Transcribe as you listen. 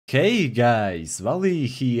Hey guys, Vali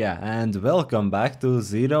here and welcome back to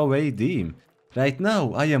 0 AD. Right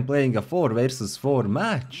now I am playing a 4 versus 4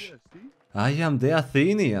 match. I am the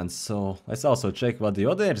Athenians, so let's also check what the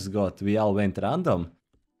others got. We all went random.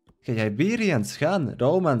 Okay, Iberians, Han,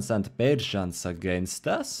 Romans and Persians against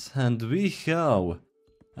us, and we have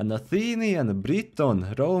an Athenian,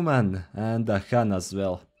 Briton, Roman and a Han as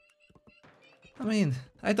well. I mean,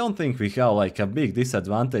 I don't think we have like a big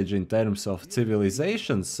disadvantage in terms of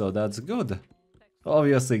civilization, so that's good.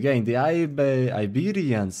 Obviously again the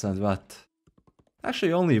Iberians and what?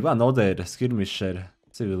 Actually only one other skirmisher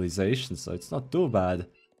civilization, so it's not too bad.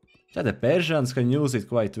 Yeah, the Persians can use it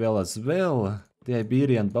quite well as well, the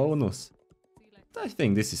Iberian bonus. I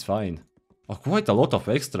think this is fine. Oh, quite a lot of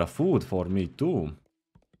extra food for me too.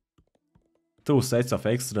 2 sets of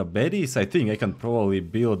extra berries. I think I can probably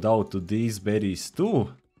build out to these berries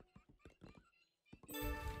too.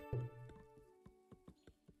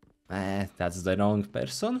 That's the wrong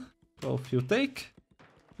person. So if you take.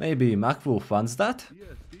 Maybe MacWolf wants that.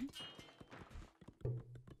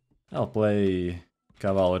 I'll play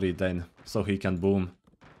cavalry then, so he can boom.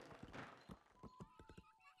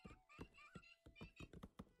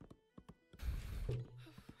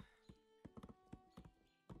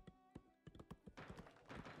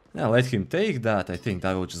 Yeah, let him take that. I think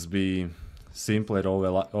that will just be simpler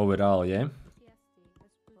overall, yeah?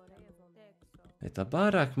 At a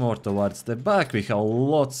barrack more towards the back, we have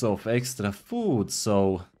lots of extra food,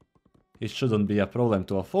 so it shouldn't be a problem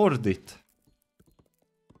to afford it.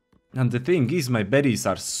 And the thing is, my berries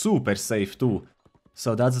are super safe too,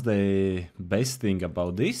 so that's the best thing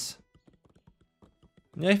about this.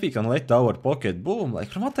 Yeah, if we can let our pocket boom, like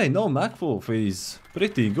from what I know, MacWolf is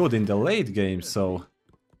pretty good in the late game, so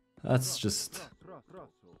that's just...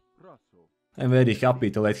 I'm very happy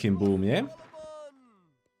to let him boom, yeah?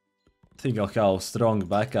 Think of how strong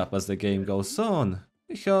backup as the game goes on.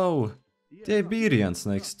 We have the Iberians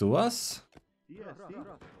next to us.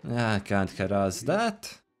 Yeah, can't harass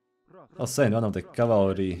that. I'll send one of the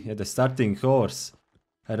cavalry at the starting horse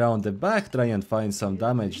around the back, try and find some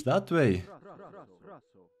damage that way.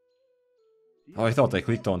 Oh, I thought I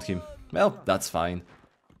clicked on him. Well, that's fine.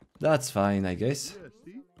 That's fine, I guess.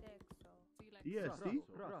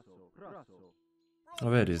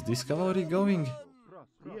 Where is this cavalry going?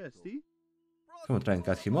 Come on, try and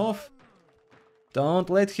cut him off. Don't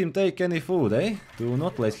let him take any food, eh? Do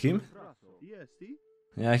not let him.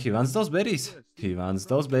 Yeah, he wants those berries. He wants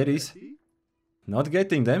those berries. Not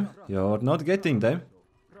getting them. You're not getting them.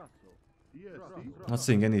 Not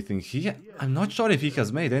seeing anything here. I'm not sure if he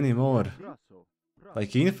has made any more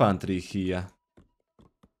like infantry here.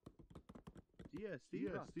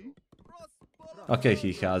 Okay,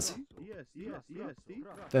 he has.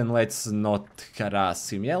 Then let's not harass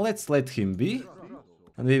him. Yeah, let's let him be.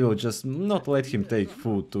 And we will just not let him take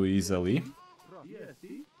food too easily.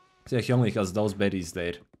 So he only has those berries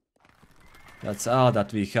there. That's all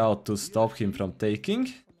that we have to stop him from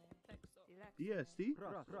taking.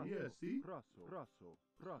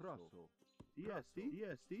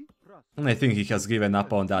 And I think he has given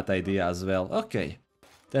up on that idea as well. Okay.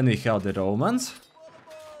 Then we have the Romans.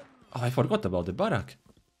 Oh, I forgot about the barrack.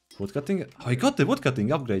 Woodcutting. Oh, I got the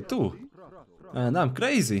woodcutting upgrade too. And I'm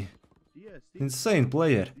crazy. Insane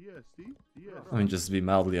player. I mean, just be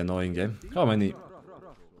mildly annoying, eh? How many?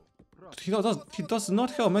 He does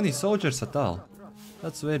not have many soldiers at all.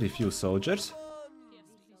 That's very few soldiers.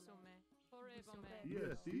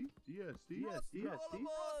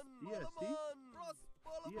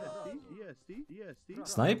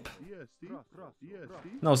 Snipe?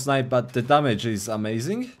 No snipe, but the damage is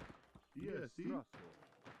amazing.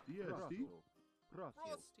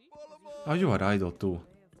 Oh, you are idle too.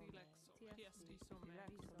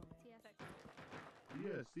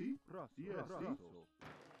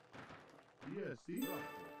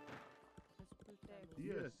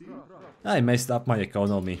 I messed up my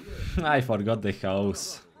economy. I forgot the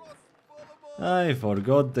house. I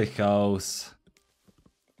forgot the house.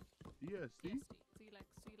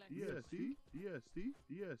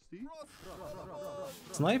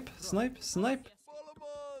 Snipe, snipe, snipe.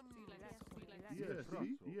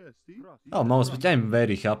 Almost, but I'm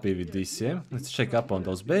very happy with this, yeah? Let's check up on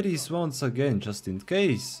those berries once again, just in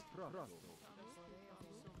case.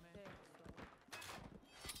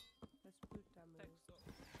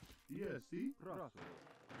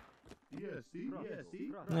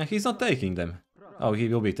 He's not taking them. Oh, he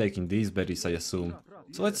will be taking these berries, I assume.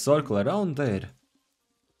 So let's circle around there.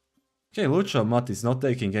 Okay, Lucho Mat is not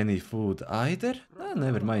taking any food either.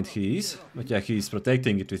 Never mind, he is. But yeah, he is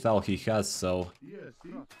protecting it with all he has, so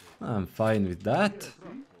I'm fine with that.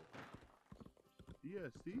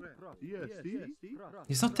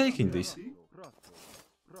 He's not taking this.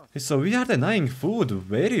 So we are denying food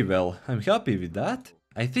very well. I'm happy with that.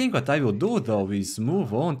 I think what I will do though is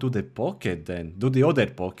move on to the pocket then. Do the other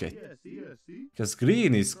pocket. Because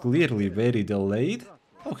green is clearly very delayed.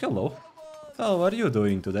 Oh, hello. How are you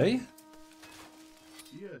doing today?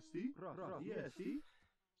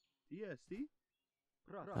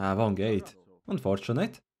 Ah, wrong gate.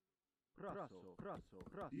 Unfortunate.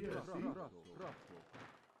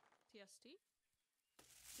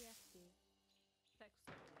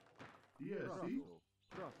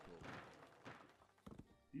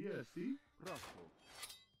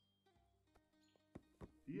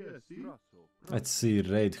 Let's see,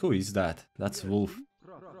 raid. Who is that? That's Wolf.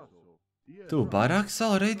 2 barracks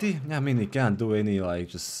already? I mean, he can't do any, like,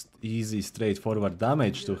 just easy, straightforward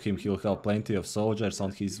damage to him. He'll have plenty of soldiers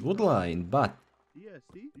on his wood line, but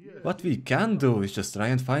what we can do is just try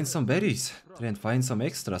and find some berries. Try and find some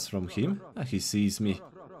extras from him. He sees me,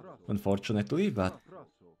 unfortunately, but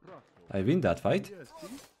I win that fight.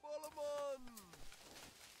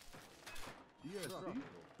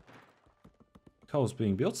 House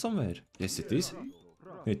being built somewhere? Yes, it is.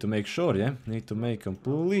 Need to make sure, yeah? Need to make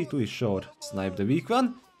completely sure. Snipe the weak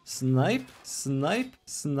one. Snipe, snipe,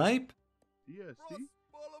 snipe.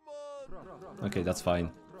 Okay, that's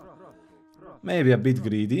fine. Maybe a bit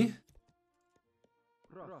greedy.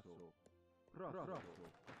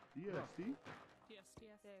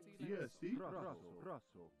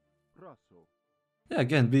 Yeah,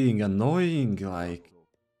 again, being annoying, like...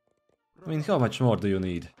 I mean, how much more do you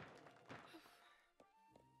need?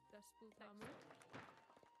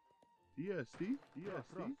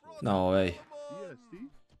 No way.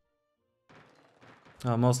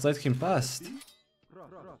 Almost let him past.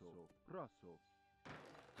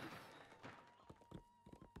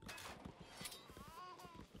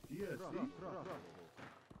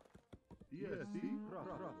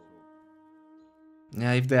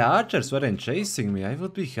 Yeah, if the archers weren't chasing me, I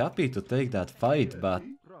would be happy to take that fight, but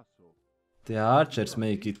the archers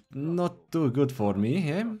make it not too good for me,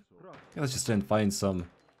 yeah? Let's just try and find some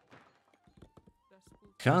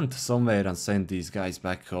hunt somewhere and send these guys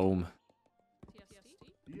back home.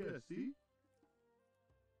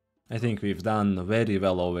 I think we've done very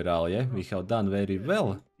well overall, yeah? We have done very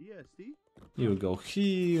well. You go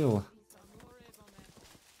heal.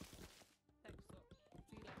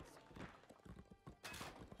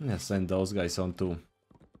 Yeah, send those guys on to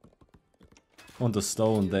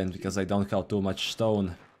stone then, because I don't have too much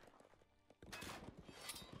stone.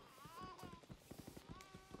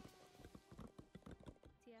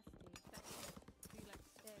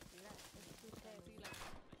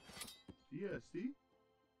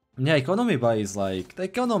 Yeah, economy-wise, like, the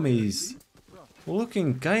economy is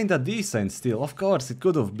looking kinda decent still. Of course, it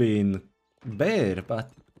could have been bare,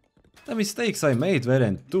 but the mistakes I made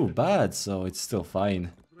weren't too bad, so it's still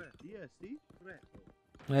fine.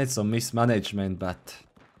 I had some mismanagement, but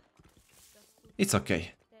it's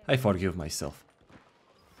okay. I forgive myself.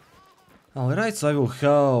 Alright, so I will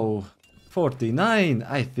have 49.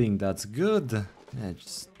 I think that's good. Yeah,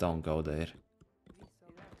 just don't go there.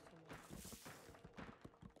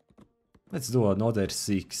 Let's do another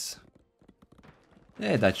 6.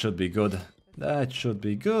 Yeah, that should be good. That should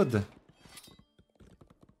be good.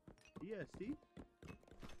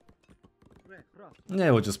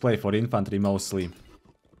 Yeah, we'll just play for infantry mostly.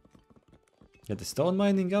 Get the stone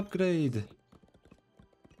mining upgrade.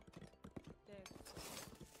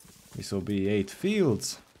 This will be 8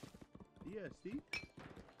 fields.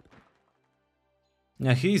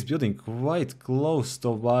 Yeah, he's building quite close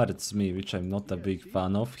towards me, which I'm not a big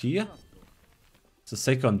fan of here. The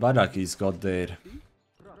second barrack he's got there.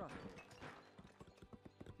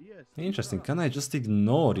 Interesting, can I just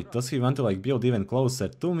ignore it? Does he want to like build even closer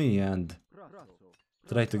to me and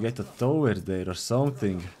try to get a tower there or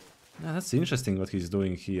something? Yeah, that's interesting what he's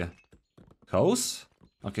doing here. House?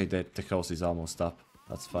 Okay, the house is almost up.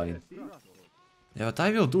 That's fine. Yeah, what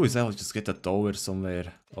I will do is I will just get a tower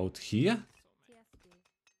somewhere out here.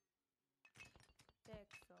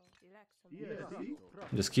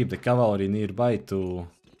 Just keep the cavalry nearby to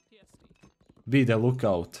be the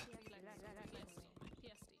lookout.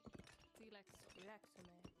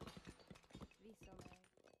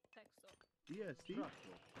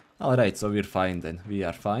 Alright, so we're fine then. We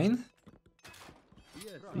are fine.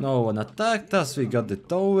 No one attacked us, we got the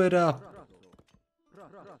tower up.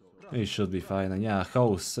 We should be fine, and yeah,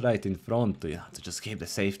 house right in front, yeah, to just keep the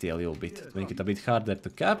safety a little bit, to make it a bit harder to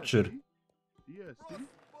capture.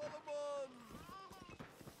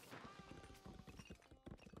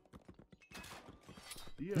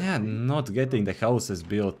 Yeah, not getting the houses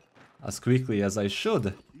built as quickly as I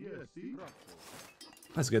should.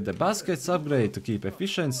 Let's get the baskets upgrade to keep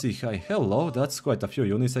efficiency high. Hello, that's quite a few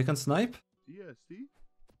units I can snipe.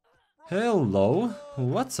 Hello,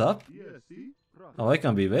 what's up? Oh, I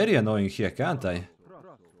can be very annoying here, can't I?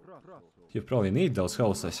 You probably need those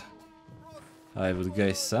houses. I would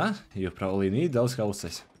guess, huh? You probably need those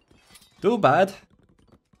houses. Too bad.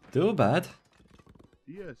 Too bad.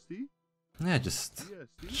 Yeah, just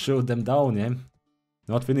shoot them down, yeah?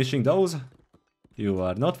 Not finishing those? You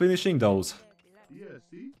are not finishing those.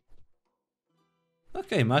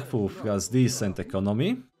 Okay, Macfoof has decent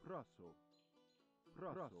economy.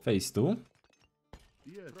 Phase 2.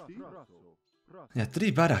 Yeah,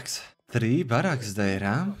 3 barracks. 3 barracks there,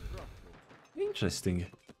 huh? Interesting.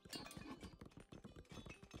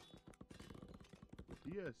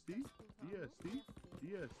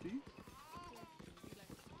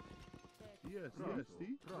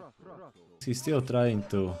 He's still trying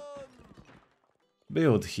to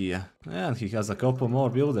build here, and he has a couple more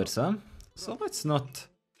builders, huh? So let's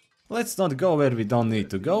not go where we don't need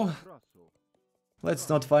to go. Let's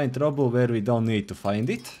not find trouble where we don't need to find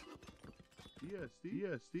it.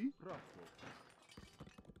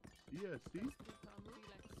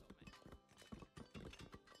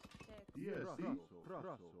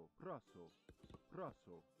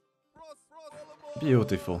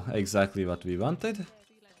 Beautiful, exactly what we wanted.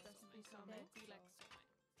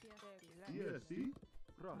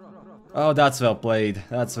 Oh, that's well played.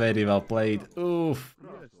 That's very well played. Oof.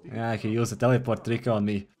 Yeah, he used a teleport trick on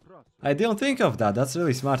me. I didn't think of that. That's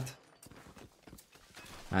really smart.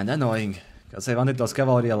 And annoying, because I wanted those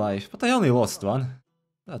cavalry alive, but I only lost one.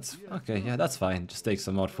 That's okay, yeah, that's fine. Just take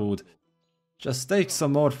some more food. Just take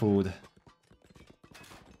some more food.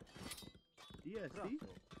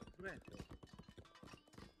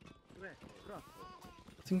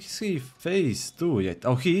 I think he phase 2 yet.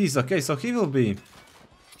 Oh, he is. Okay, so he will be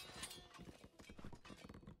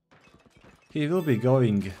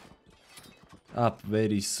going up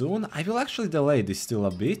very soon. I will actually delay this still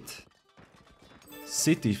a bit.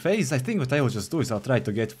 City phase. I think what I will just do is I'll try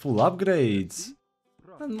to get full upgrades.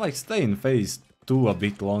 And like stay in phase 2 a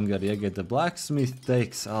bit longer. Yeah, get the blacksmith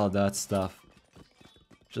takes, all that stuff.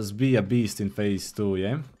 Just be a beast in phase 2,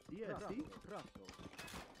 yeah?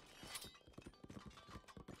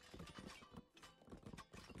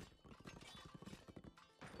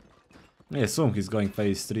 I assume he's going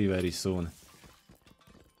phase 3 very soon.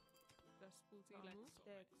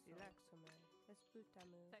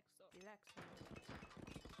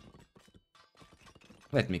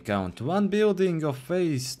 Let me count. 1 building of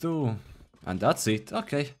phase 2. And that's it.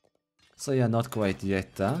 Okay. So yeah, not quite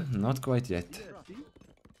yet, huh? Not quite yet.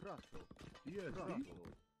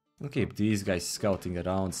 I'll keep these guys scouting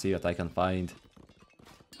around, see what I can find.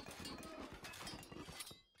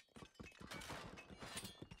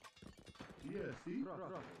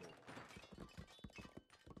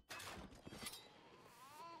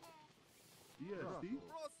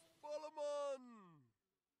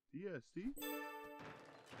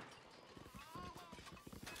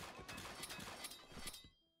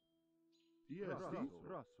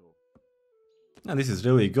 And this is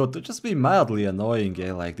really good to just be mildly annoying,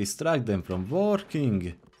 eh? Like distract them from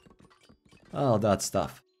working. All that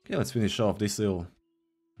stuff. Okay, let's finish off this little...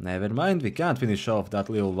 Never mind, we can't finish off that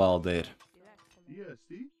little wall there.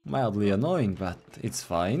 Mildly annoying, but it's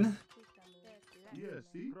fine.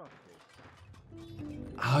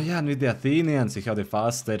 Oh yeah, and with the Athenians we have the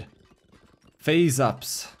faster phase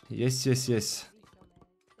ups. Yes, yes, yes.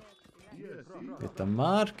 Get the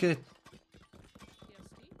market.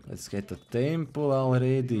 Let's get the temple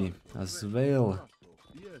already as well.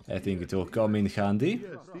 I think it will come in handy.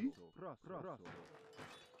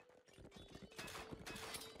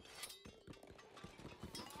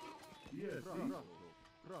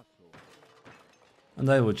 And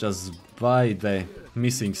I will just buy the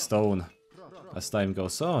missing stone as time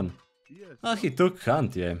goes on. Ah, he took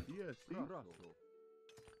hunt, yeah.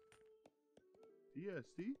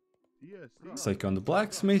 Second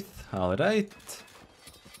blacksmith, alright.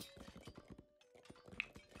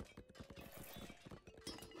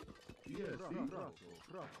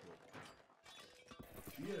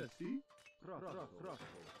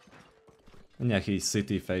 And yeah, he's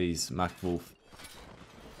city phase, Macwolf.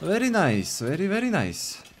 Very nice, very, very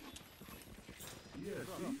nice.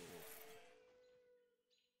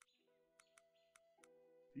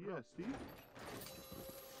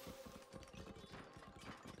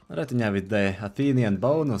 Alright, yeah, with the Athenian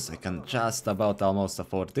bonus, I can just about almost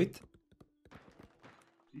afford it.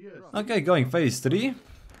 Okay, going phase 3.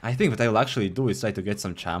 I think what I will actually do is try to get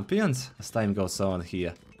some champions as time goes on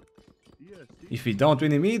here. If we don't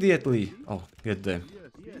win immediately... Oh, get the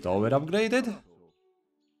tower upgraded.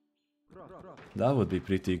 That would be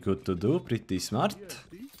pretty good to do, pretty smart.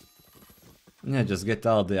 Yeah, just get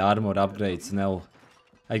all the armor upgrades now.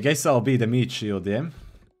 I guess I'll be the meat shield, yeah?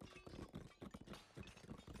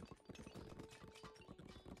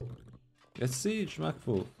 Get siege,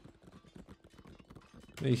 Macful.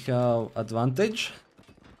 We have advantage.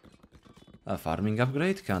 A farming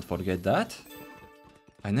upgrade, can't forget that.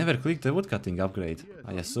 I never clicked the woodcutting upgrade.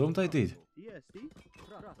 I assumed I did.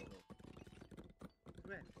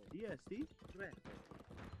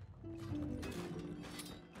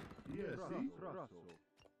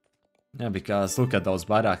 Yeah, because look at those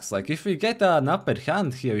barracks. Like, if we get an upper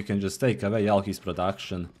hand here, we can just take away all his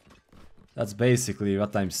production. That's basically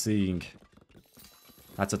what I'm seeing.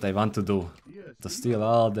 That's what I want to do. To steal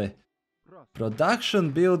all the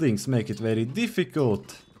production buildings, make it very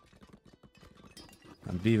difficult.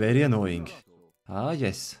 And be very annoying. Ah,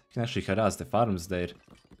 yes. You can actually harass the farms there.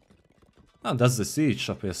 Oh, that's the siege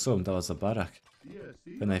shop. I assumed that was a barrack.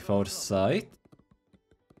 Can I foresight?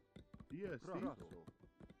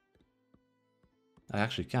 I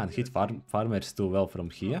actually can't hit farmers too well from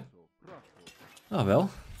here. Oh well.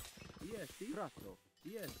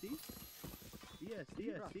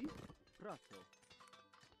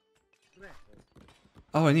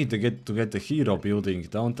 Oh, I need to get the hero building,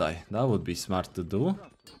 don't I? That would be smart to do.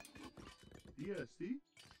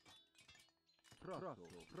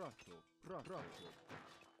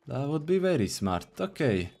 That would be very smart.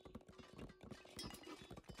 Okay.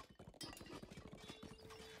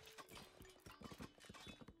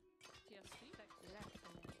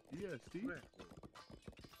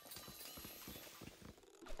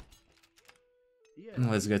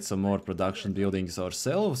 Let's get some more production buildings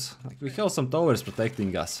ourselves. Like, we have some towers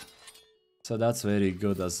protecting us. So that's very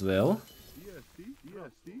good as well.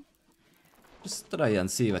 Just try and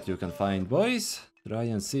see what you can find, boys. Try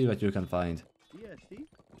and see what you can find.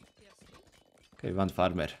 Okay, one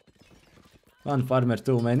farmer. One farmer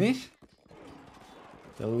too many.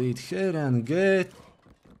 Delete here and get...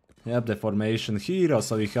 Yep, the formation hero,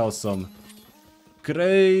 so we have some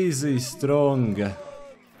crazy strong...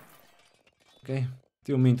 Okay,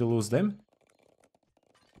 do you mean to lose them?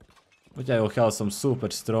 But I will have some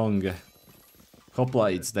super strong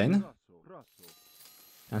hoplites then.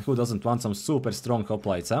 And who doesn't want some super strong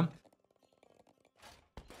hoplites, huh?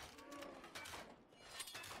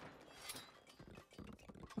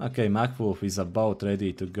 Okay, Macwolf is about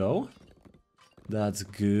ready to go. That's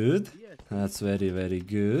good. That's very, very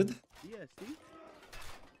good.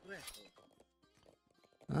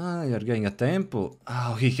 Ah, you're getting a temple.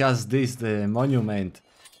 Oh, he has this, the monument.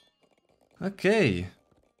 Okay.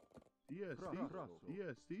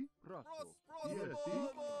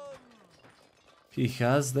 He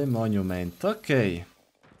has the monument. Okay.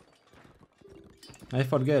 I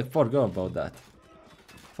forgot about that.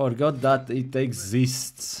 Forgot that it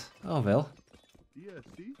exists. Oh well.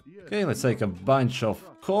 Okay, let's take a bunch of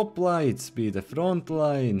hoplites, be the front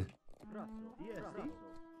line.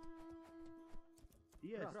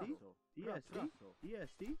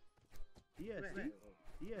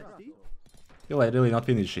 Will I really not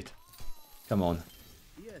finish it? Come on.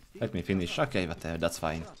 Let me finish. Okay, whatever, that's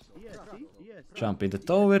fine. Jump in the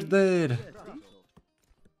tower there.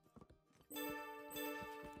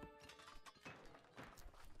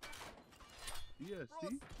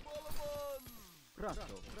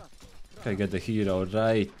 Okay, get the hero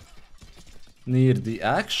right near the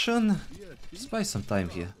action. Just buy some time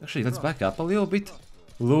here. Actually, let's back up a little bit.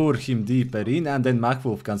 Lure him deeper in and then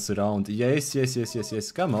Macwolf can surround. Yes, yes, yes, yes,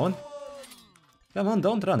 yes. Come on. Come on,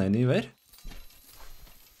 don't run anywhere.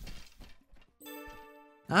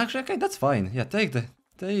 Actually, okay, that's fine. Yeah, take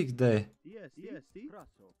the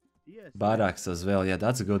barracks as well. Yeah,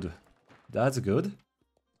 that's good. That's good.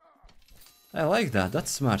 I like that.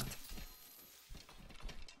 That's smart.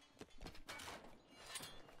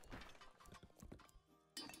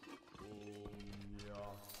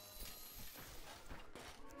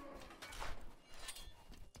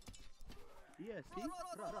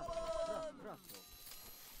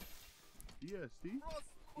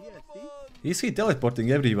 Is he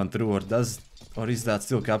teleporting everyone through, or is that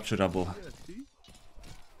still capturable?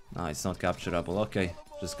 No, it's not capturable. Okay,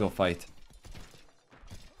 just go fight.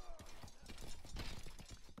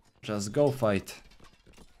 Just go fight.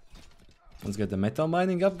 Let's get the metal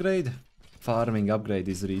mining upgrade. Farming upgrade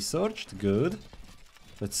is researched. Good.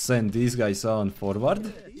 Let's send these guys on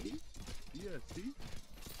forward.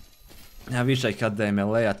 I wish I had the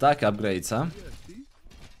melee attack upgrades, huh?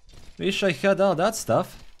 Wish I had all that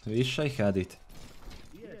stuff. Wish I had it.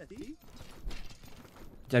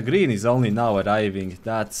 Yeah, green is only now arriving.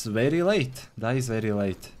 That's very late. That is very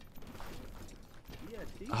late.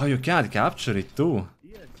 Oh, you can't capture it too.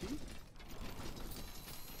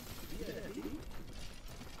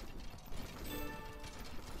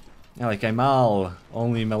 Yeah, like I'm all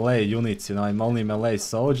only melee units, you know, I'm only melee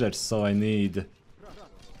soldiers, so I need,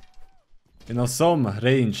 you know, some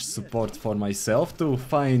range support for myself to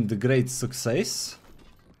find great success.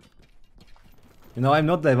 You know, I'm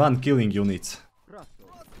not the one killing units.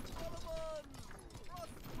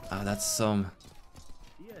 Ah, that's some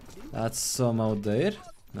out there.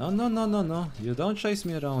 No, no, no, no, no, you don't chase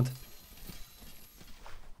me around.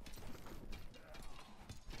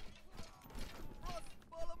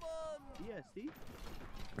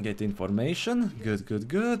 Get information. Good, good,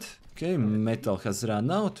 good. Okay, metal has run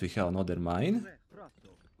out. We have another mine.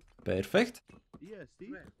 Perfect.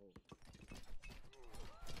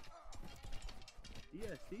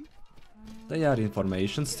 They are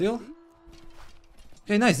information still.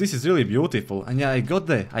 Okay, nice. This is really beautiful. And yeah, I got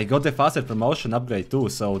the faster promotion upgrade too.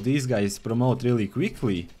 So these guys promote really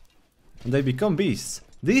quickly, and they become beasts.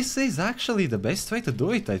 This is actually the best way to do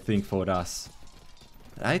it, I think, for us.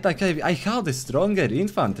 Right, okay, I have the stronger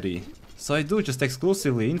infantry, so I do just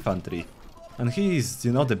exclusively infantry. And he is,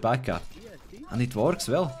 you know, the backup. And it works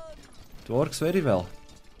well. It works very well.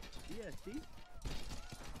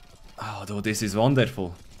 Oh, dude, this is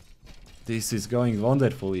wonderful. This is going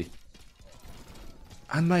wonderfully.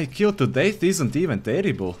 And my kill to death isn't even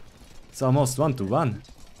terrible. It's almost 1-to-1.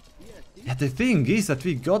 Yeah, the thing is that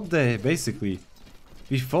we got the, basically,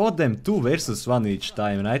 we fought them 2 versus 1 each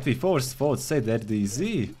time, right? We first fought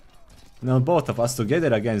ZRDZ. Now both of us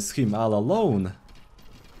together against him all alone.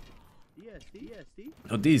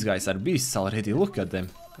 Oh, these guys are beasts already, look at them.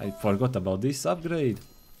 I forgot about this upgrade.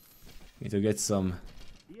 Need to get some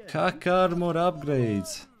hack armor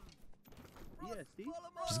upgrades.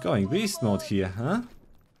 Just going beast mode here, huh?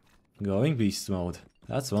 Going beast mode.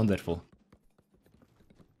 That's wonderful.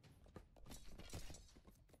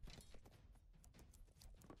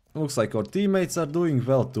 Looks like our teammates are doing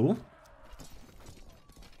well too.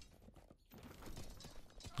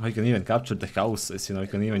 I can even capture the houses, you know, I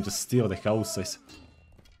can even just steal the houses.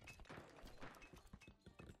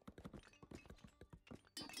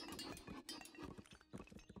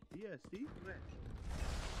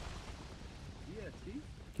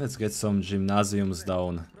 Let's get some gymnasiums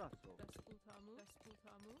down.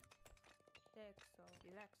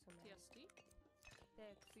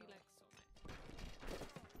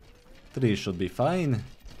 3 should be fine.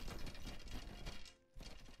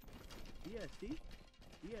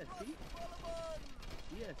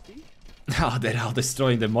 Oh, they're all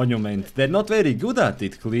destroying the monument. They're not very good at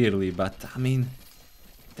it, clearly, but I mean,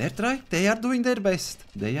 they're trying. They are doing their best.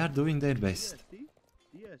 They are doing their best.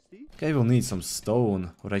 Okay, we'll need some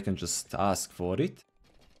stone, or I can just ask for it.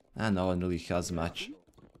 And no one really has much.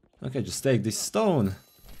 Okay, just take this stone.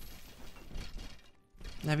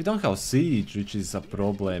 Yeah, we don't have siege, which is a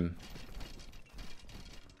problem.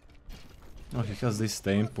 Okay, has this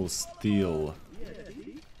temple still.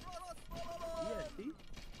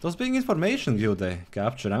 Does being information give the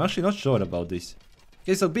capture? I'm actually not sure about this.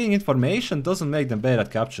 Okay, so being information doesn't make them bad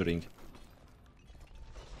at capturing.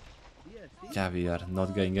 Yeah, we are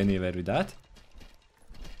not going anywhere with that.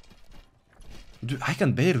 Dude, I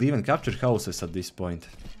can barely even capture houses at this point.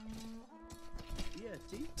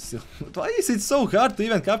 So, why is it so hard to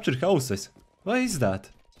even capture houses? Why is that?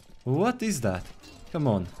 What is that? Come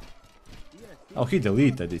on. Oh, he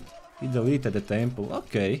deleted it. He deleted the temple.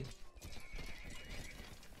 Okay.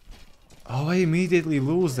 Oh, I immediately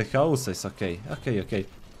lose the houses. Okay, okay, okay.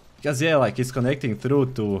 Because yeah, like it's connecting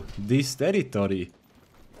through to this territory.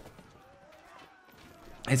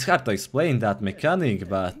 It's hard to explain that mechanic,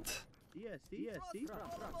 but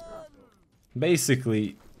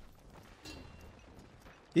basically,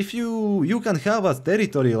 if you can have a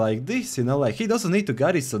territory like this, you know, like he doesn't need to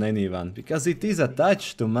garrison anyone, because it is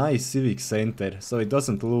attached to my civic center, so it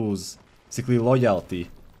doesn't lose basically loyalty.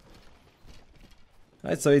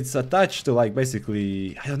 Right, so it's attached to like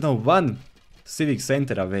basically, I don't know, 1 civic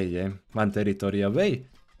center away, yeah? 1 territory away.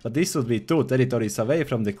 But this would be 2 territories away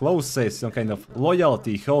from the closest, some kind of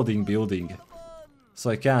loyalty holding building. So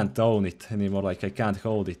I can't own it anymore, like I can't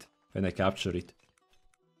hold it when I capture it.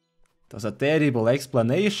 It was a terrible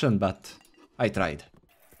explanation, but I tried.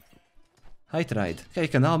 I tried. Okay, I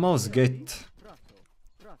can almost get...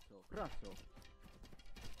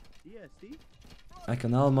 I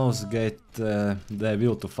can almost get the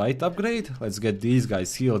will to fight upgrade. Let's get these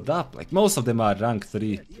guys healed up. Like most of them are rank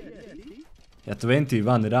 3. Yeah,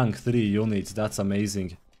 21 rank 3 units, that's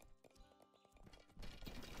amazing.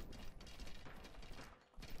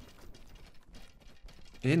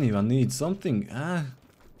 Anyone needs something?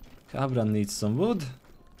 Cabra needs some wood.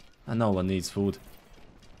 And no one needs food.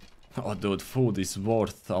 Oh, dude, food is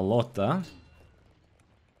worth a lot, huh?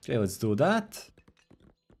 Okay, let's do that.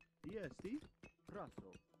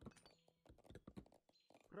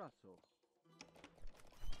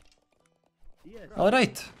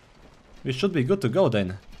 Alright. We should be good to go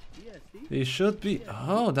then. We should be...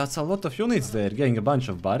 Oh, that's a lot of units there. Getting a bunch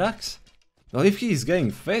of barracks. Well, if he's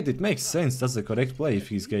getting fed, it makes sense. That's the correct play if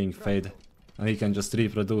he's getting fed. And he can just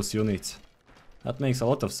reproduce units. That makes a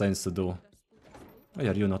lot of sense to do. Why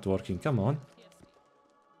are you not working? Come on.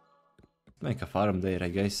 Make a farm there, I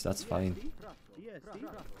guess. That's fine.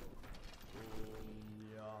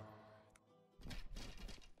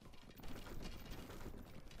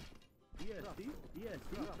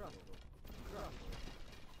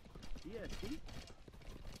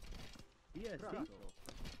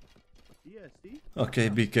 Okay,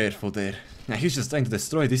 be careful there. Yeah, he's just trying to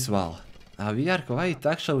destroy this wall. We are quite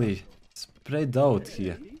actually spread out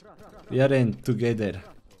here. We aren't together.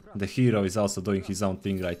 The hero is also doing his own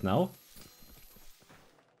thing right now.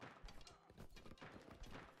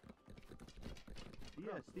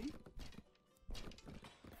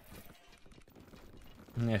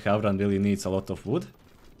 Yeah, ValihrAnt really needs a lot of wood.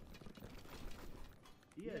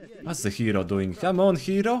 What's the hero doing? Come on,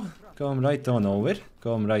 hero! Come right on over.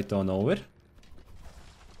 Come right on over.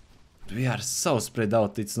 We are so spread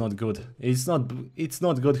out, it's not good. It's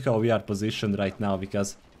not good how we are positioned right now,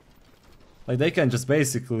 because like they can just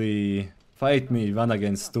basically fight me 1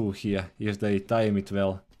 against 2 here if they time it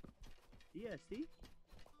well.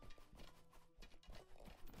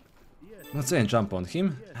 Let's say and jump on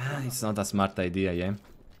him. It's not a smart idea, yeah.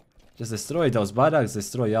 Just destroy those barracks,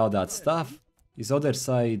 destroy all that stuff. Is other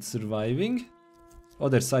side surviving?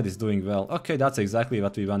 Other side is doing well. Okay, that's exactly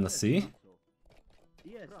what we wanna see.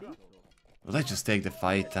 Let's just take the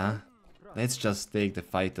fight, huh? Let's just take the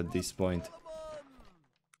fight at this point.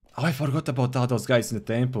 Oh, I forgot about all those guys in the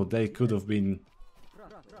temple. They could have been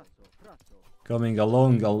coming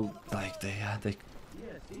along like they...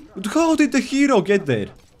 How did the hero get there?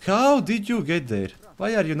 How did you get there?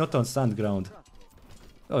 Why are you not on stand ground?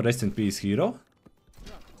 Oh, rest in peace, hero.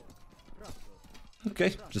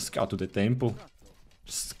 Okay, just go to the temple.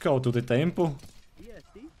 Just go to the temple.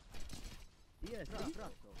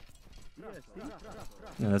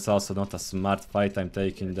 Yeah, that's also not a smart fight I'm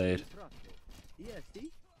taking there.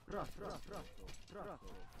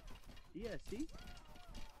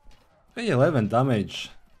 Hey, 11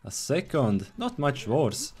 damage a second, not much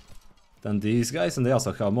worse than these guys, and they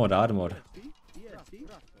also have more armor.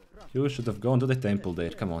 You should have gone to the temple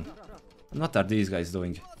there, come on. What are these guys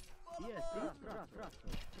doing?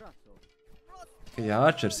 Okay,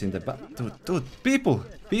 archers in the back. Dude,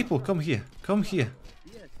 people, come here, come here.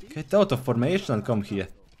 Get out of formation and come here.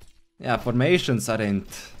 Yeah, formations aren't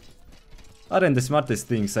the smartest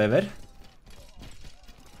things ever.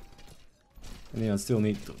 Anyone still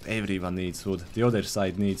need to... Everyone needs wood. The other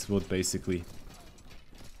side needs wood, basically.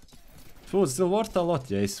 Food's still worth a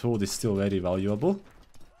lot. Yes, food is still very valuable.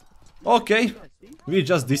 Okay, we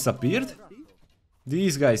just disappeared.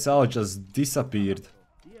 These guys all just disappeared.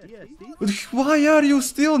 Why are you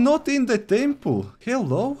still not in the temple?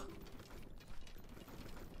 Hello?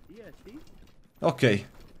 Okay,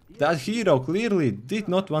 that hero clearly did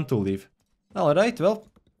not want to leave. Alright, well,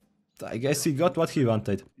 I guess he got what he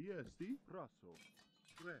wanted.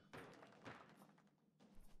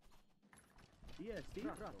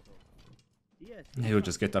 He'll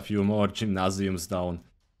just get a few more gymnasiums down.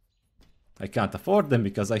 I can't afford them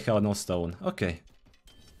because I have no stone. Okay.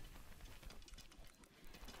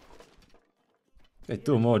 Okay,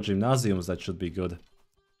 2 more gymnasiums, that should be good.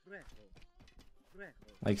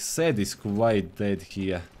 Like said, is quite dead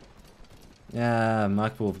here. Yeah,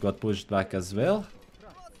 Macwolf got pushed back as well.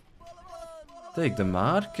 Take the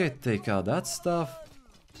market, take all that stuff.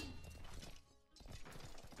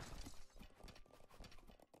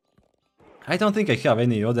 I don't think I have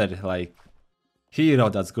any other, like, hero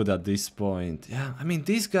that's good at this point. Yeah, I mean,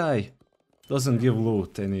 this guy doesn't give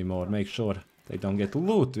loot anymore. Make sure they don't get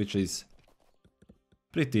loot, which is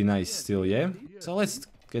pretty nice still, yeah? So let's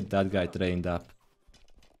get that guy trained up.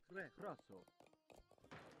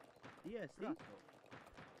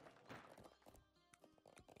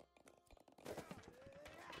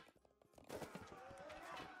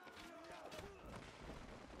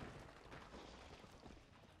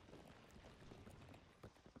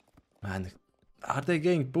 Man, are they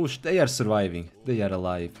getting pushed? They are surviving. They are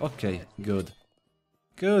alive. Okay, good.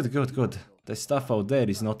 Good, good, good. The stuff out there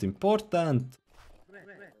is not important.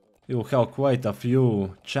 You have quite a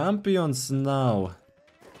few champions now.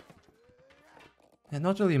 And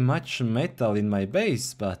not really much metal in my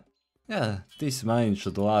base, but yeah, this mine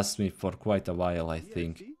should last me for quite a while, I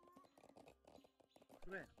think.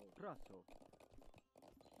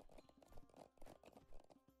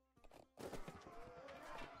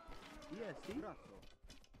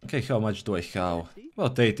 Okay, how much do I have?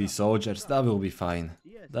 About 80 soldiers, that will be fine.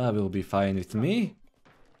 That will be fine with me.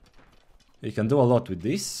 We can do a lot with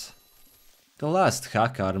this. The last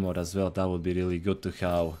hack armor as well, that would be really good to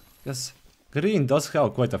have. Because green does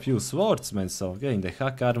have quite a few swordsmen, so getting the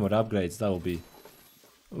hack armor upgrades, that will be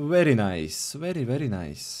very nice. Very, very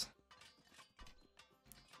nice.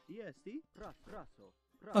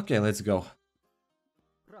 Okay, let's go.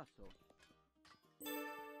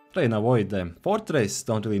 Try and avoid them. Fortress,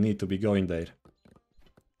 don't really need to be going there.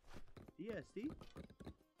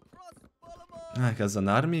 Has an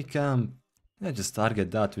army camp. Yeah, just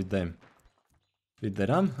target that with them. With the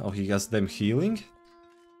ram. Oh, he has them healing.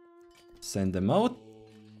 Send them out.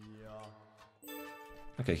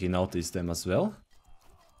 Okay, he noticed them as well.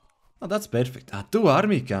 Oh, that's perfect. Ah, 2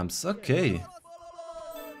 army camps. Okay.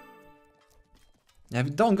 Yeah,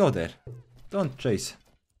 don't go there. Don't chase.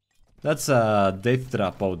 That's a death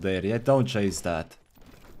trap out there. Yeah, don't chase that.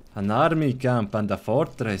 An army camp and a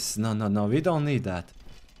fortress. No, no, no. We don't need that.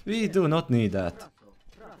 We do not need that.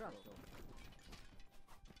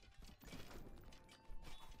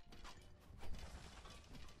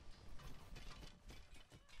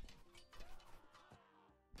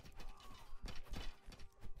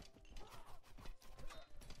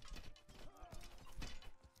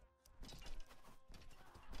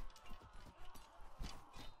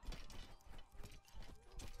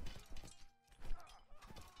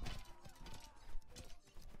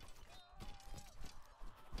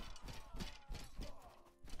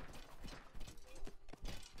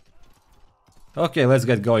 Okay, let's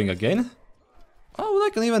get going again. Oh, I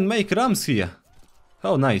can even make rams here.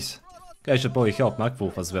 Oh, nice. Okay, I should probably help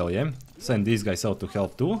Macwolf as well, yeah? Send these guys out to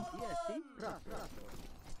help too.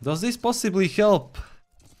 Does this possibly help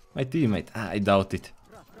my teammate? I doubt it.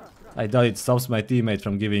 I doubt it stops my teammate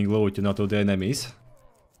from giving loot, you know, to the enemies.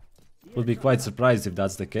 Would be quite surprised if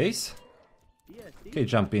that's the case. Okay,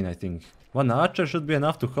 jump in, I think. 1 archer should be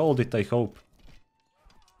enough to hold it, I hope.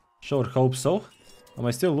 Sure, hope so. Am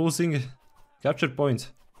I still losing capture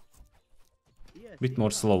points? Bit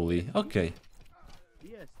more slowly, okay.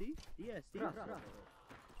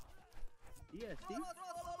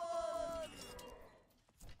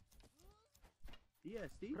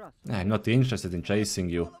 I'm not interested in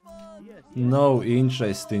chasing you. No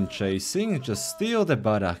interest in chasing, just steal the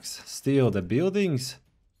barracks, steal the buildings.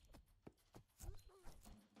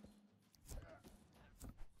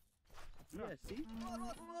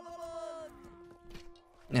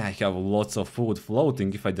 Yeah, I have lots of food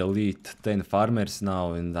floating. If I delete 10 farmers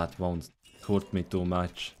now, and that won't hurt me too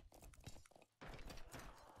much.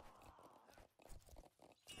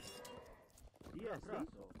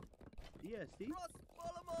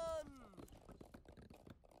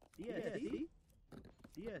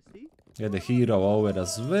 Get the hero over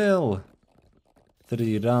as well.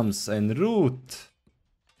 3 rams en route.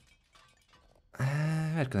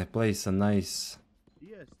 Where can I place a nice...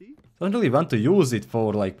 Don't really want to use it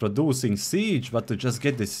for like producing siege, but to just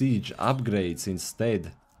get the siege upgrades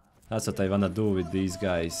instead. That's what I wanna do with these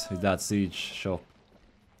guys, with that siege shop.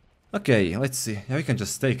 Okay, let's see. Yeah, we can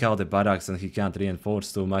just take out the barracks and he can't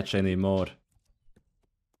reinforce too much anymore.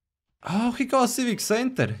 Oh, he got a civic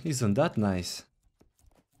center. Isn't that nice?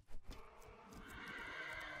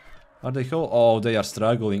 Are they oh, they are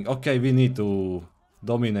struggling. Okay, we need to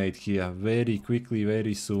dominate here very quickly,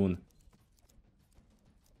 very soon.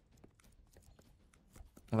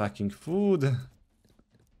 Lacking food.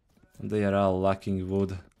 They are all lacking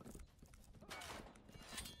wood.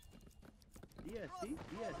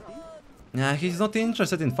 Nah, he's not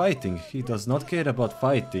interested in fighting. He does not care about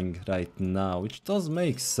fighting right now, which does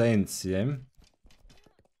make sense, yeah?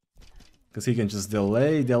 Because he can just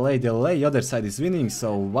delay, delay, delay. Other side is winning,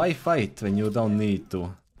 so why fight when you don't need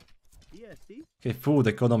to? Okay, food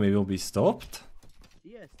economy will be stopped.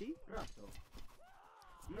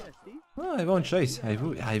 Oh, I won't chase. I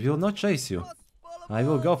will not chase you. I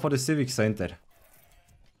will go for the civic center.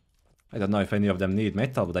 I don't know if any of them need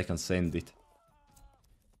metal, but I can send it.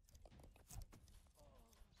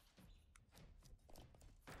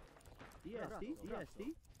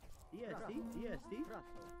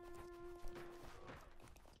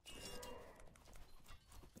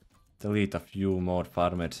 Delete a few more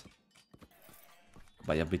farmers.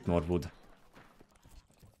 Buy a bit more wood.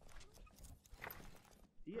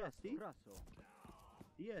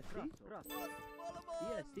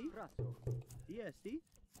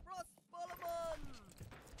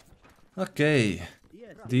 Okay,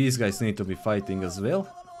 these guys need to be fighting as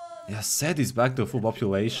well. Yeah, Sed is back to full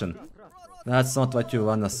population. That's not what you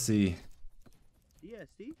wanna see.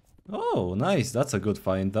 Oh, nice, that's a good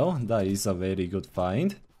find though. That is a very good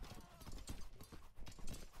find.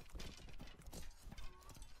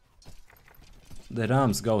 The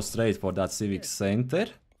Rams go straight for that civic center.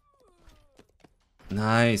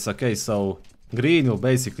 Nice, okay, so Green will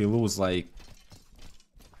basically lose like,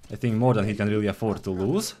 I think more than he can really afford to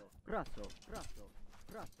lose.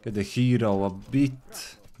 Get the hero a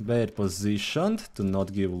bit bad positioned to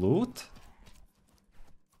not give loot.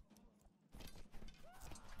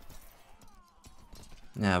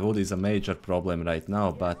 Yeah, wood is a major problem right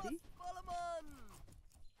now, but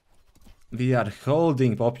we are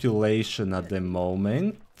holding population at the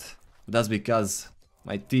moment. That's because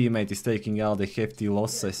my teammate is taking all the hefty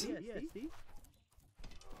losses.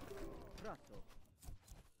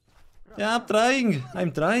 Yeah, I'm trying.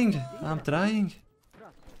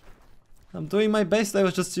 I'm doing my best. I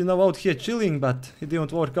was just, you know, out here chilling, but it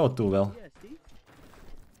didn't work out too well.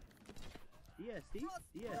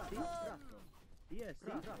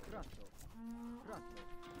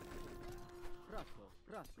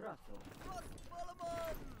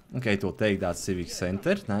 Okay, to take that civic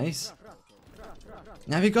center, nice.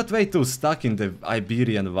 Now we got way too stuck in the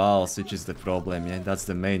Iberian walls, which is the problem, yeah, that's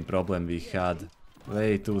the main problem we had.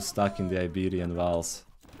 Way too stuck in the Iberian walls.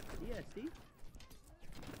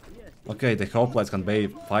 Okay, the Hoplites can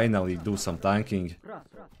finally do some tanking.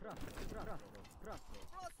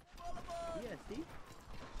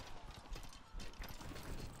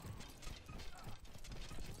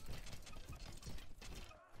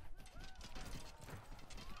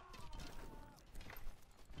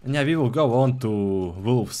 And yeah, we will go on to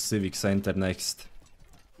Wolf's Civic Center next.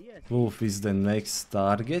 Wolf is the next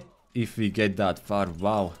target, if we get that far,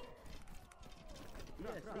 wow.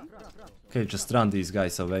 Okay, just run these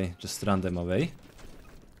guys away, just run them away.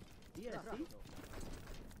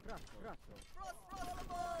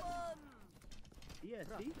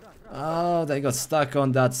 Oh, they got stuck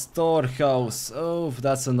on that storehouse, oh,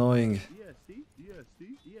 that's annoying.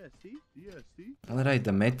 Alright,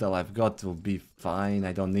 the metal I've got will be fine,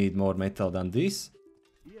 I don't need more metal than this.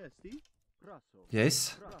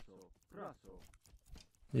 Yes.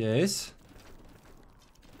 Yes.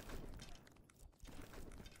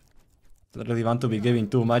 Don't really want to be giving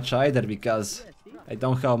too much either, because I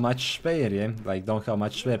don't have much spare, yeah? Like, don't have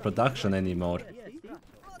much spare production anymore.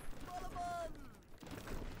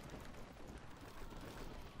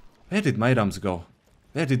 Where did my rams go?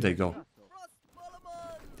 Where did they go?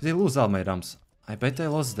 Did I lose all my rams? I bet I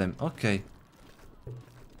lost them, okay.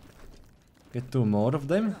 Get two more of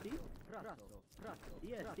them.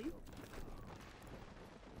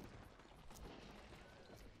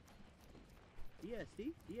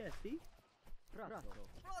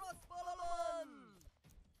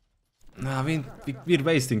 Nah, we're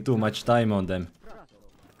wasting too much time on them.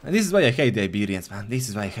 And this is why I hate the Iberians, man. This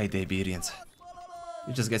is why I hate the Iberians.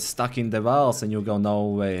 You just get stuck in the walls and you go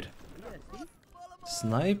nowhere.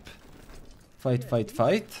 Snipe. Fight, fight,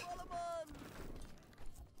 fight.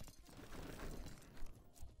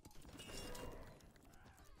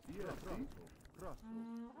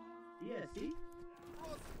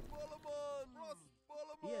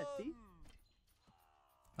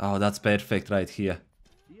 Oh, that's perfect right here.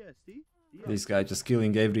 This guy just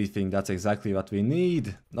killing everything, that's exactly what we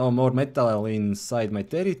need. No more metal inside my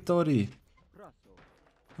territory.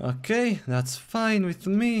 Okay, that's fine with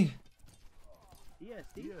me.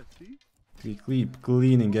 We keep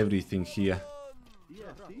cleaning everything here.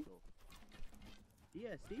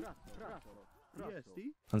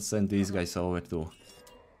 And send these guys over too.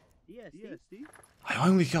 I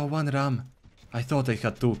only have one ram. I thought I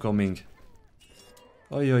had two coming.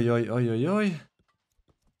 Oi, oi, oi, oi, oi, oi.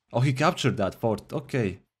 Oh, he captured that fort.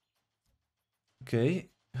 Okay. Okay.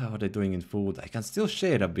 How are they doing in food? I can still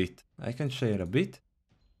share a bit. I can share a bit.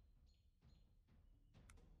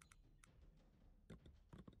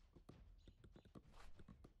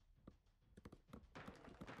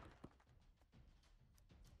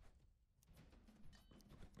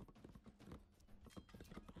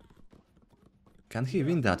 Can he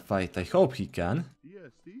win that fight? I hope he can.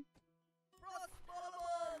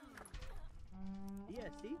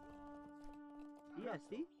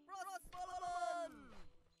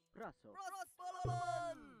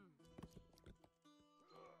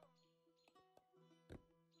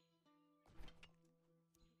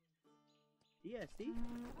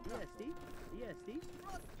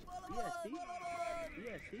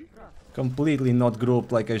 Completely not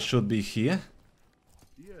grouped like I should be here.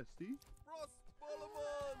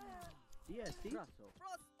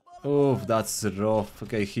 Oof, that's rough.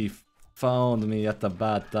 Okay, he found me at a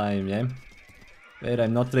bad time, yeah? Where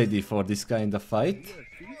I'm not ready for this kind of fight.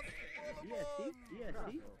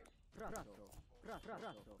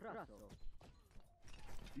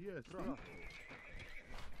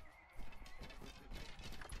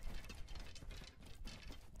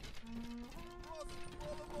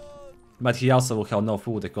 But he also will have no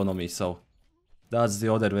food economy, so that's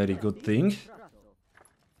the other very good thing.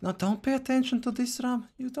 Now don't pay attention to this ram.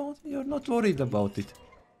 You're not worried about it.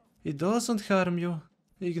 It doesn't harm you.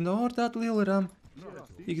 Ignore that little ram.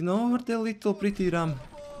 Ignore the little pretty ram.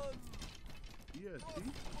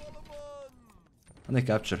 And I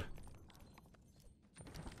capture.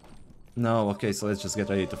 No, okay, so let's just get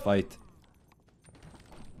ready to fight.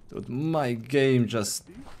 Dude, my game just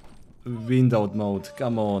windowed mode.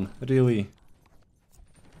 Come on, really?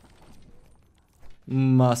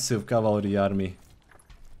 Massive cavalry army.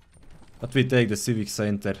 But we take the civic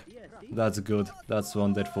center. That's good. That's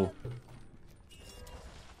wonderful.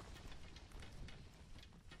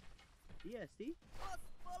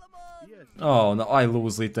 Oh no, I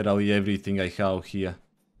lose literally everything I have here.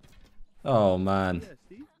 Oh man.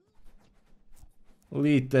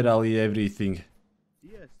 Literally everything.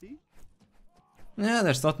 Yeah,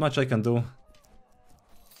 there's not much I can do.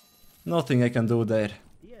 Nothing I can do there.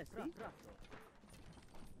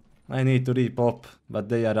 I need to repop, but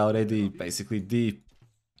they are already basically deep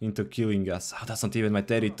into killing us. Oh, that's not even my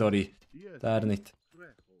territory. Darn it.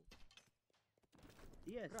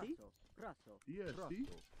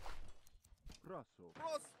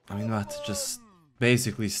 I mean what, just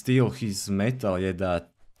basically steal his metal, yeah, that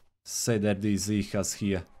ZRDZ has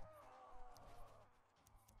here.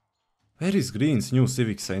 Where is Green's new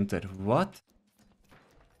civic center? What?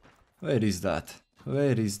 Where is that?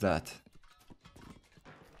 Where is that?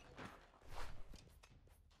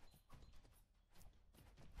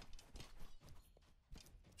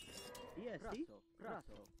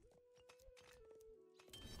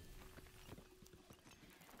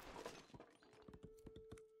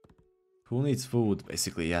 Who needs food?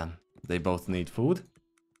 Basically, yeah. They both need food.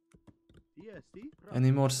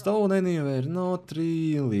 Any more stone anywhere? Not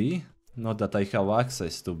really. Not that I have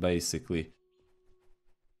access to, basically.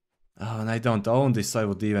 Oh, and I don't own this, I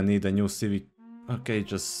would even need a new civic... Okay,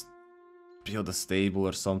 just build a stable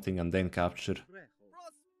or something and then capture.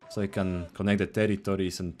 So I can connect the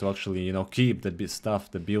territories and to actually, you know, keep the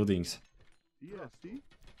stuff, the buildings.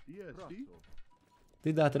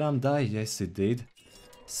 Did that ram die? Yes, it did.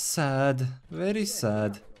 Sad. Very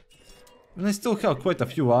sad. And I still have quite a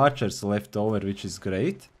few archers left over, which is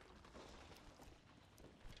great.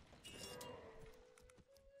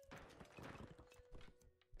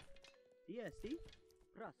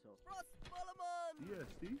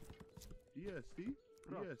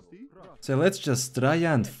 So let's just try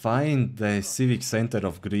and find the civic center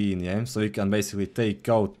of green, yeah? So we can basically take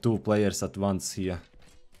out 2 players at once here.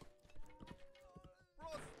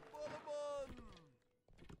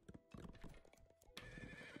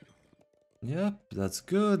 Yep, that's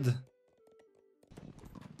good.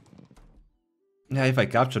 Yeah, if I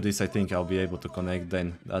capture this, I think I'll be able to connect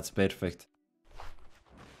then. That's perfect.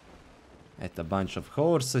 Add a bunch of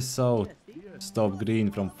horses, so stop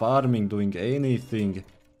green from farming, doing anything.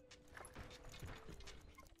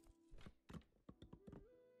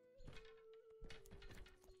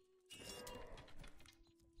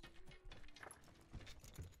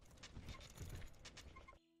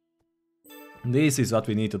 This is what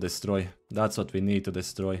we need to destroy. That's what we need to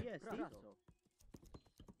destroy.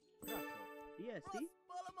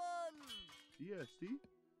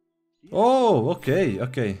 Oh, okay,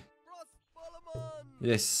 okay.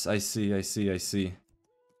 Yes, I see, I see, I see.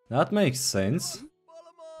 That makes sense.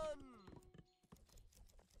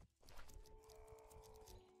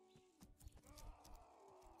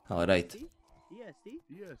 Alright.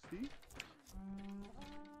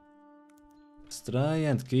 Let's try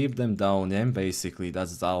and keep them down, yeah? Basically,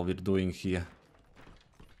 that's all we're doing here.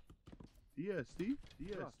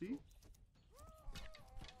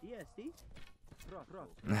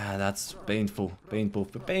 Ah, that's painful, painful,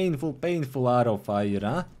 painful, painful arrow fire,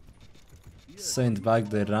 huh? Send back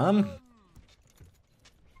the ram.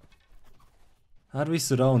 Are we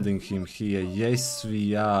surrounding him here? Yes,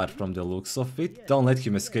 we are, from the looks of it. Don't let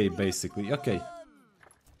him escape, basically. Okay.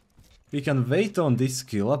 We can wait on this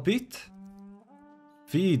kill a bit.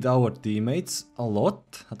 Feed our teammates a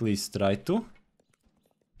lot, at least try to.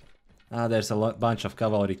 Ah, there's a bunch of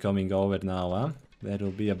cavalry coming over now, huh? There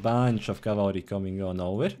will be a bunch of cavalry coming on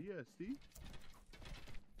over.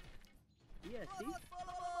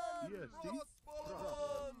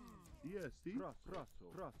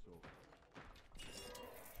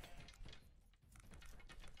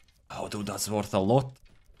 Oh, dude, that's worth a lot.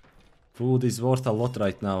 Food is worth a lot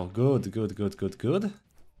right now. Good, good, good, good, good.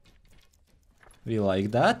 We like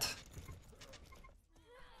that.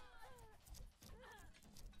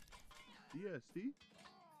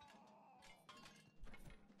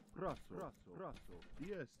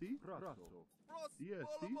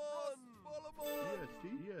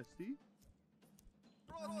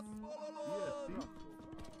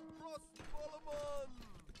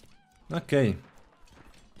 Okay.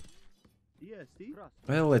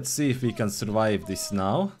 Well, let's see if we can survive this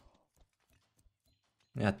now.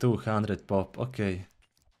 Yeah, 200 pop, okay.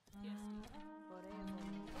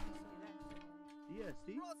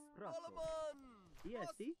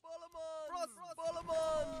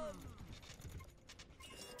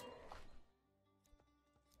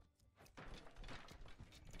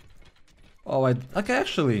 Oh, okay,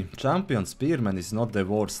 actually, Champion Spearman is not the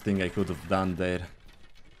worst thing I could have done there.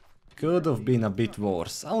 Could have been a bit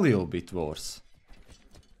worse, a little bit worse.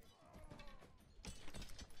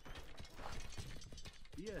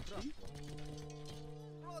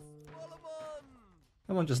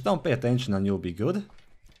 Come on, just don't pay attention and you'll be good.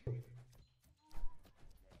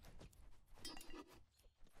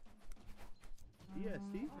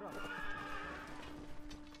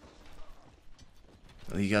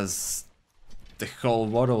 He has the whole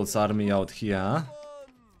world's army out here, huh?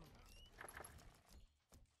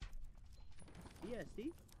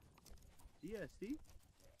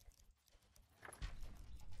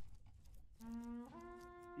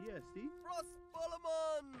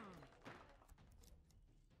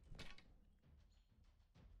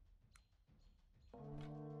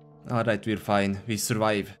 Alright, we're fine. We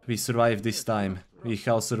survive. We survive this time. We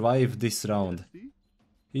have survived this round.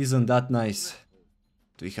 Isn't that nice?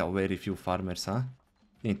 We have very few farmers, huh?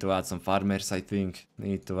 Need to add some farmers, I think.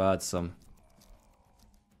 Need to add some.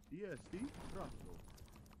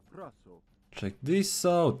 Check this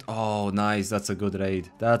out. Oh, nice. That's a good raid.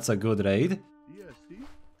 That's a good raid.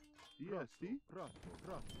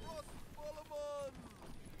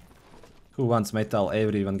 Who wants metal?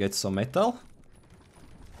 Everyone gets some metal.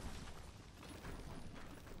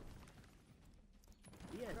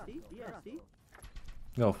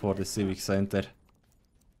 Go for the civic center.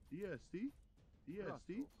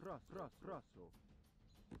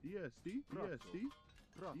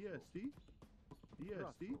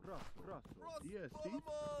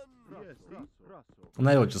 And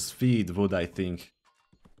I will just feed wood, I think.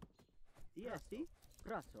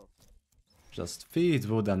 Just feed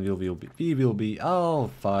wood and we will be all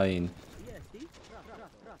fine.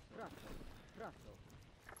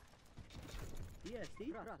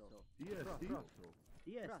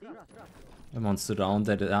 I'm on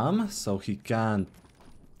surrounded them, so he can't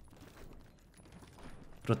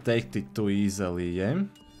protect it too easily, yeah?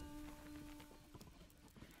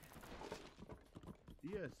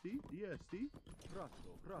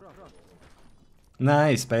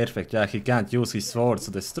 Nice, perfect. Yeah, he can't use his swords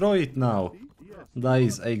to destroy it now. That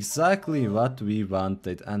is exactly what we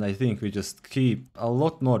wanted, and I think we just keep a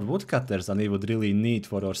lot more woodcutters than we would really need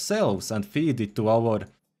for ourselves and feed it to our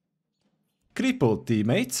crippled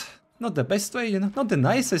teammates. Not the best way, you know, not the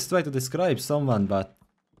nicest way to describe someone, but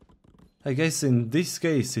I guess in this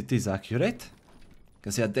case it is accurate.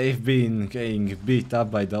 Because yeah, they've been getting beat up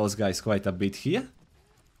by those guys quite a bit here.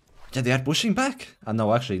 Yeah, they are pushing back.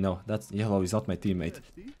 No, actually no, that's yellow is not my teammate.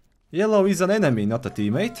 Yellow is an enemy, not a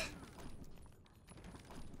teammate.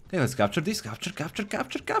 Okay, let's capture this. Capture, capture,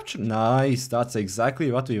 capture, capture. Nice, that's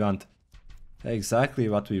exactly what we want. Exactly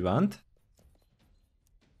what we want.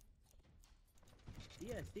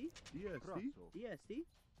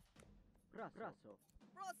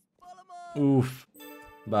 Oof.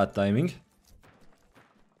 Bad timing.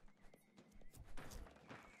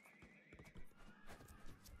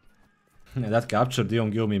 That capture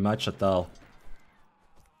didn't give me much at all.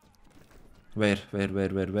 Where? Flare.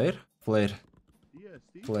 Flare.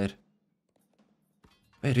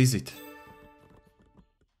 Where is it?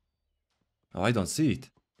 Oh, I don't see it.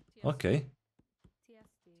 Okay.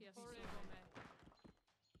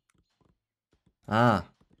 Ah.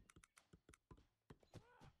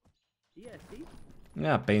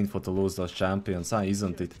 Yeah, painful to lose those champions, huh,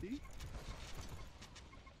 isn't it?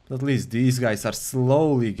 At least these guys are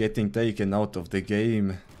slowly getting taken out of the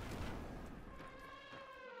game.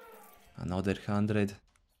 Another 100.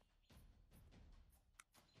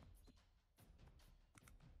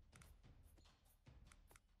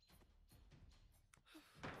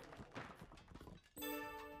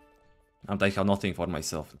 And I have nothing for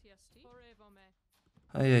myself.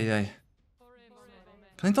 Ay.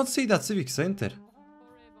 I don't see that civic center.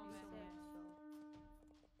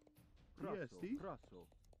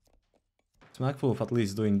 MacWolf at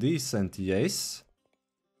least doing decent, yes.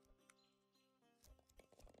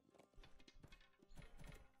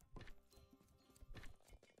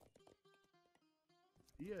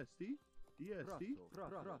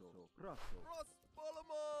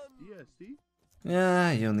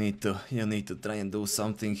 Yeah, you need to try and do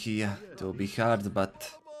something here. It will be hard,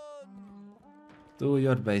 but do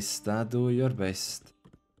your best, do your best.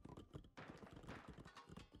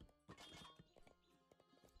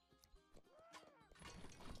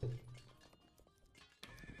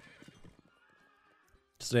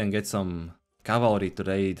 Just try and get some cavalry to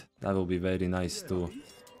raid. That will be very nice too.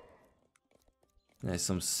 There's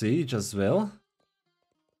some siege as well.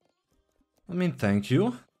 I mean, thank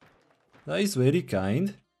you. That is very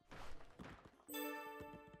kind.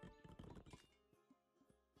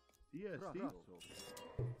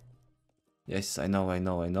 Yes, I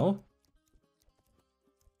know.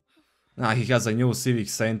 Ah, he has a new civic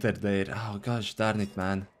center there. Oh, gosh darn it,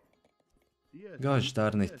 man. Gosh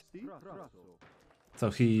darn it.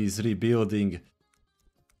 So he is rebuilding.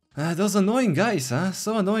 Those annoying guys, huh?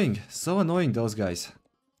 So annoying. So annoying, those guys.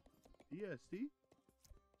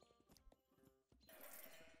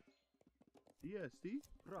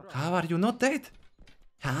 How are you not dead?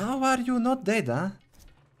 How are you not dead, huh?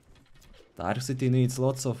 Dark City needs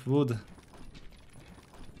lots of wood.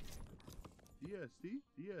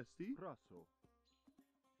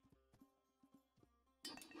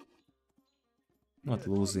 Not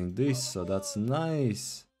losing this, so that's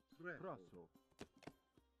nice.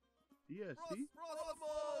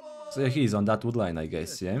 So yeah, he's on that wood line, I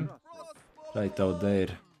guess, yeah? Right out there.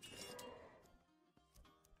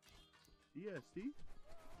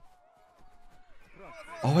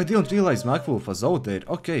 Oh, I didn't realize MacWolf was out there.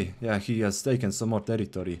 Okay, yeah, he has taken some more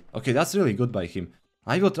territory. Okay, that's really good by him.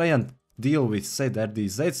 I will try and deal with said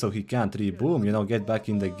RDZ so he can't reboom, you know, get back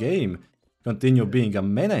in the game. Continue being a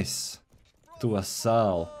menace to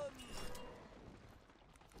Assal.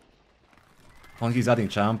 Oh, he's adding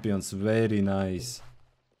champions, very nice.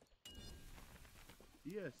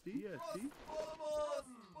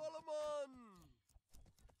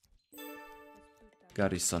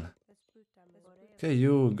 Garrison. Okay,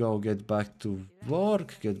 you go get back to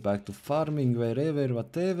work, get back to farming, wherever,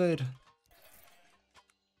 whatever.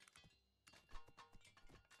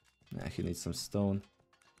 Yeah, he needs some stone.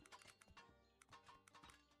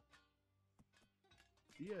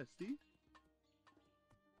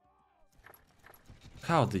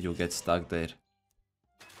 How did you get stuck there?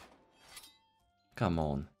 Come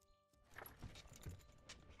on.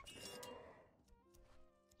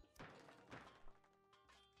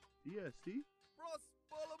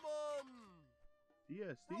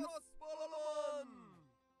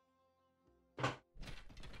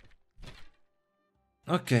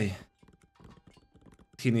 Okay.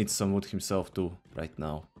 He needs some wood himself too, right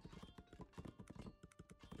now.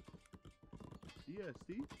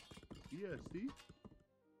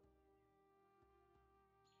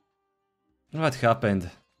 What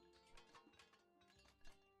happened?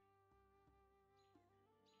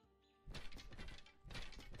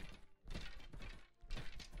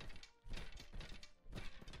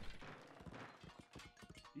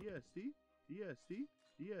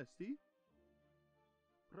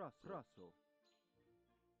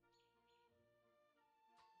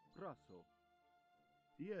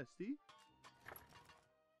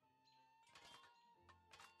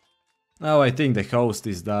 Oh, I think the host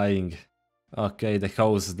is dying. Okay, the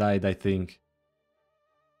host died, I think.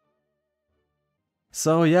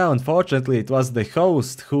 So yeah, unfortunately it was the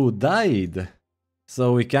host who died.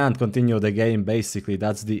 So we can't continue the game, basically,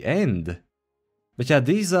 that's the end. But yeah,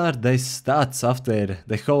 these are the stats after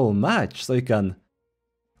the whole match, so you can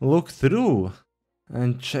look through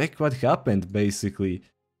and check what happened, basically.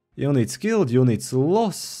 Units killed, units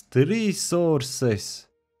lost, resources.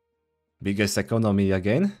 Biggest economy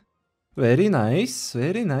again. Very nice,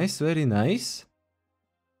 very nice, very nice.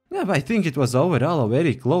 Yeah, but I think it was overall a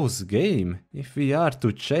very close game. If we are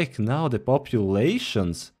to check now the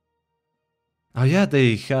populations. Oh yeah,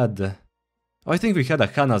 they had... Oh, I think we had a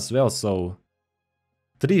Han as well, so...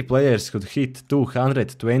 3 players could hit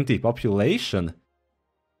 220 population.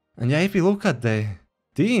 And yeah, if you look at the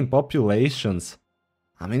team populations...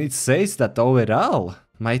 I mean, it says that overall,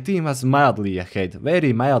 my team was mildly ahead,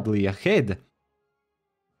 very mildly ahead.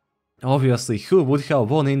 Obviously, who would have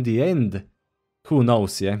won in the end? Who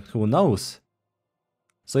knows, yeah? Who knows?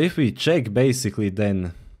 So if we check basically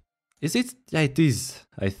then... Is it? Yeah, it is,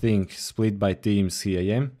 I think, split by teams here,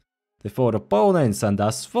 yeah? The 4 opponents and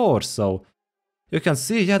us 4, so... You can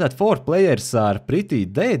see, yeah, that 4 players are pretty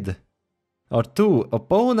dead. or 2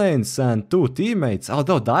 opponents and 2 teammates,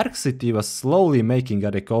 although Dark City was slowly making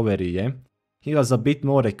a recovery, yeah? He was a bit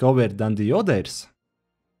more recovered than the others.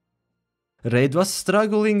 Raid was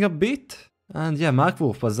struggling a bit, and yeah,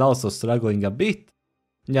 MacWolf was also struggling a bit.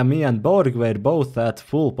 Yeah, me and Borg were both at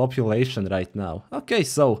full population right now. Okay,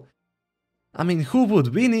 so, I mean, who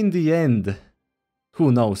would win in the end?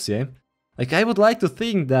 Who knows, yeah? Like, I would like to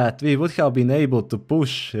think that we would have been able to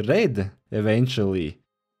push Red eventually.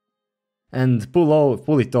 And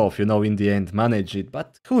pull it off, you know, in the end, manage it.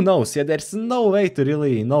 But who knows, yeah, there's no way to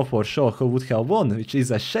really know for sure who would have won, which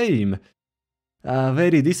is a shame. A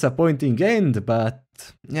very disappointing end, but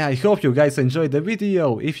yeah, I hope you guys enjoyed the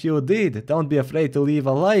video. If you did, don't be afraid to leave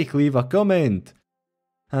a like, leave a comment.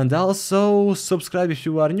 And also, subscribe if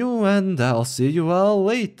you are new, and I'll see you all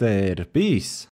later. Peace.